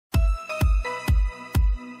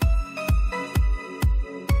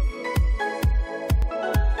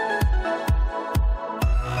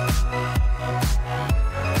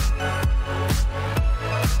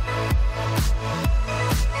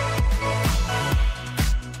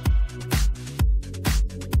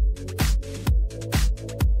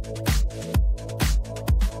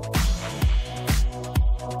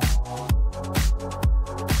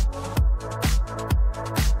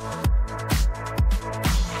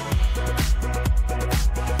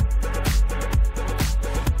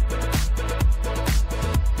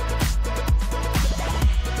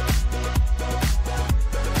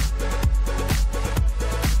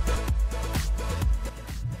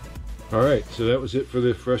so that was it for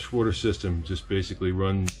the freshwater system. Just basically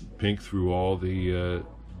run pink through all the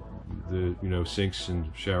sinks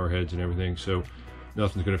and shower heads and everything, so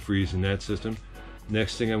nothing's going to freeze in that system.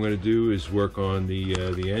 Next thing I'm going to do is work on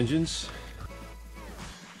the engines.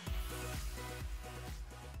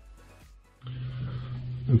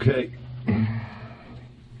 Okay, the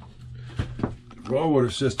raw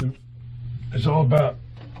water system is all about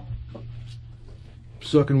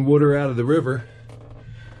sucking water out of the river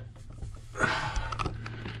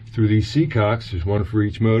through these sea cocks. There's one for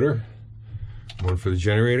each motor, one for the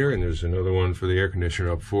generator, and there's another one for the air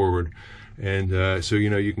conditioner up forward. And so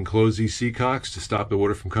you can close these sea cocks to stop the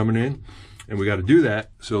water from coming in, and we got to do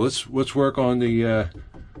that. So let's work on the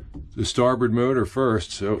starboard motor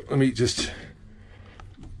first. So let me just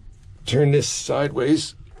turn this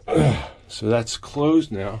sideways. So that's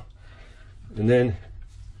closed now, and then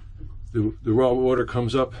the raw water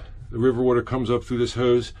comes up, the river water comes up through this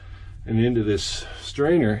hose and into this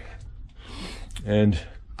strainer, and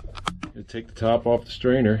you take the top off the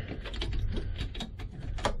strainer,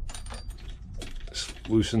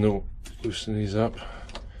 loosen these up,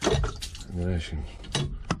 and then I can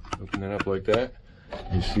open that up like that.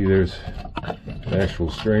 You see there's an actual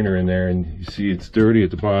strainer in there, and you see it's dirty at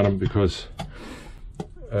the bottom because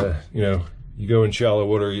you go in shallow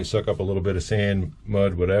water, you suck up a little bit of sand,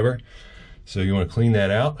 mud, whatever. So you want to clean that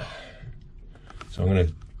out. So I'm going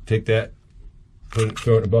to take that,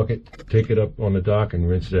 throw it in a bucket, take it up on the dock and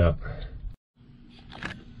rinse it out.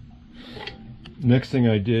 Next thing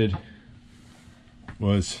I did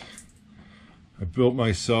was I built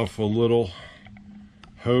myself a little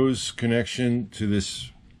hose connection to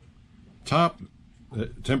this top,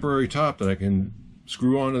 temporary top that I can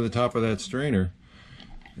screw onto the top of that strainer,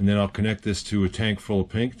 and then I'll connect this to a tank full of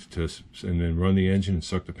pink and then run the engine and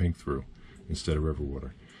suck the pink through instead of river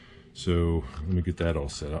water. So let me get that all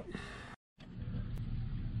set up.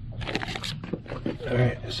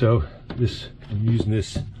 Alright, so I'm using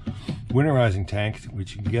this winterizing tank,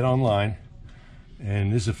 which you can get online,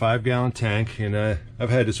 and this is a 5-gallon tank, and I've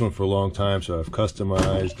had this one for a long time, so I've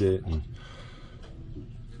customized it and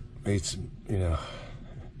made some, I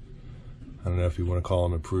don't know if you want to call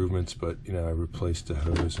them improvements, but I replaced the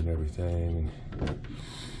hose and everything. And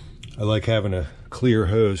I like having a clear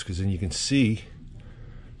hose because then you can see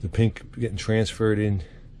the pink getting transferred in.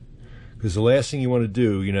 Because the last thing you want to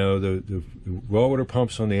do, the raw water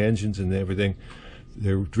pumps on the engines and everything,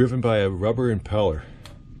 they're driven by a rubber impeller.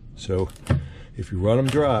 So if you run them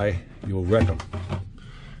dry, you'll wreck them.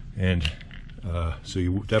 And so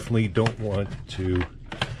you definitely don't want to,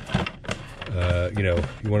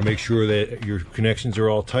 you want to make sure that your connections are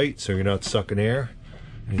all tight so you're not sucking air.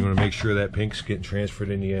 And you want to make sure that pink's getting transferred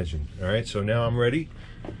in the engine. All right, so now I'm ready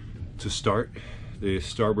to start the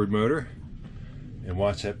starboard motor and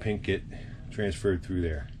watch that pink get transferred through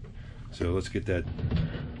there. So let's get that.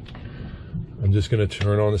 I'm just going to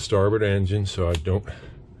turn on the starboard engine so I don't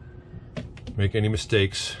make any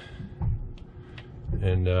mistakes,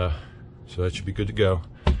 and so that should be good to go.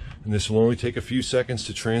 And this will only take a few seconds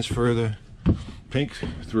to transfer the pink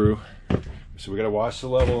through. So we got to watch the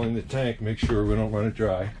level in the tank, make sure we don't run it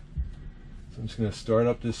dry. So I'm just going to start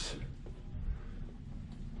up this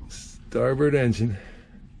starboard engine.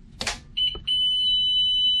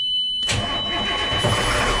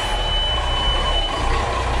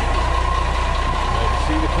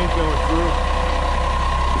 Going through.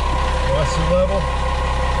 Watch the level.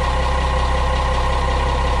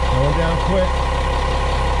 Going down quick.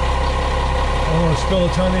 I don't want to spill a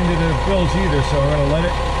ton into the bilge either, so I'm going to let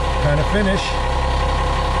it kind of finish,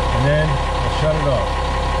 and then I'll shut it off.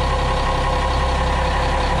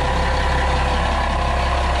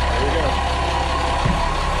 There we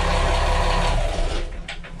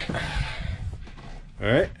go.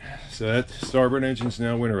 All right, so that starboard engine's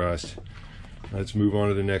now winterized. Let's move on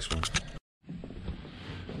to the next one.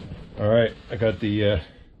 All right, I got the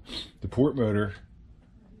port motor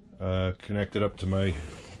connected up to my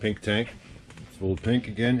pink tank. It's full of pink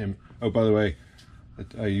again. And oh, by the way,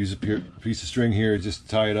 I use a piece of string here just to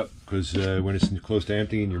tie it up, because when it's close to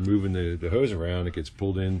empty and you're moving the hose around, it gets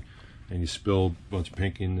pulled in and you spill a bunch of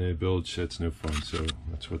pink in the bilge. That's no fun, so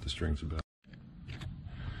that's what the string's about.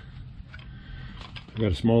 I've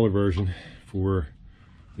got a smaller version for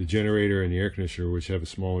the generator and the air conditioner, which have a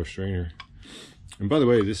smaller strainer. And by the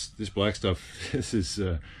way, this black stuff, this is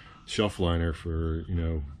shelf liner for,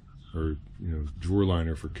 or drawer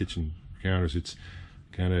liner for kitchen counters. It's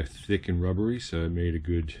kind of thick and rubbery, so it made a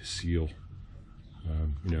good seal.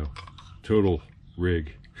 Total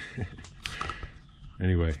rig.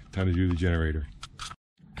 Anyway, time to do the generator.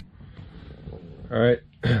 All right,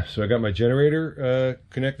 so I got my generator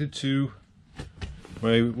connected to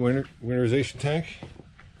my winterization tank.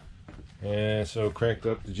 And so cranked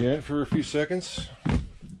up the jet for a few seconds.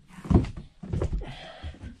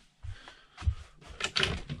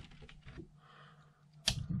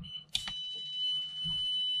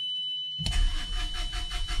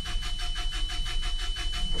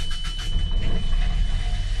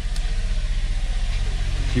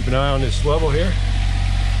 Keep an eye on this level here.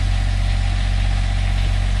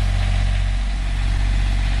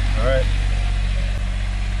 All right.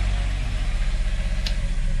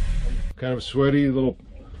 Kind of sweaty, little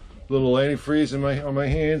antifreeze on my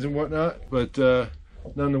hands and whatnot, but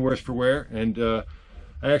none the worse for wear. And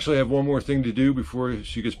I actually have one more thing to do before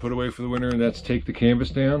she gets put away for the winter, and that's take the canvas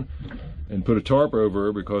down and put a tarp over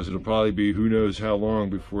her, because it'll probably be who knows how long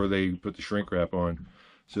before they put the shrink wrap on.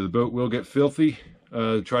 So the boat will get filthy.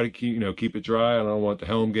 Try to keep it dry. I don't want the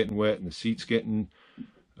helm getting wet and the seats getting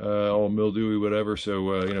all mildewy, whatever.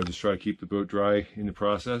 So just try to keep the boat dry in the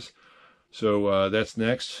process. So that's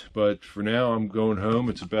next. But for now, I'm going home.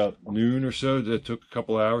 It's about noon or so. That took a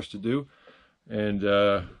couple hours to do, and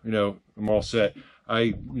I'm all set.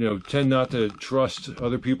 I tend not to trust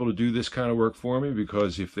other people to do this kind of work for me,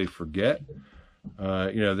 because if they forget,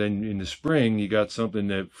 then in the spring you got something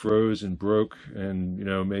that froze and broke, and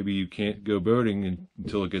maybe you can't go boating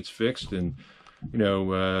until it gets fixed, and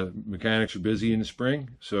mechanics are busy in the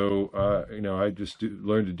spring. So I just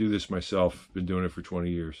learned to do this myself. Been doing it for 20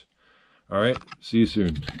 years. All right, see you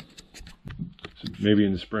soon. Maybe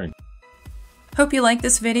in the spring. Hope you like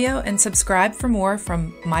this video and subscribe for more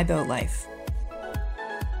from My Boat Life.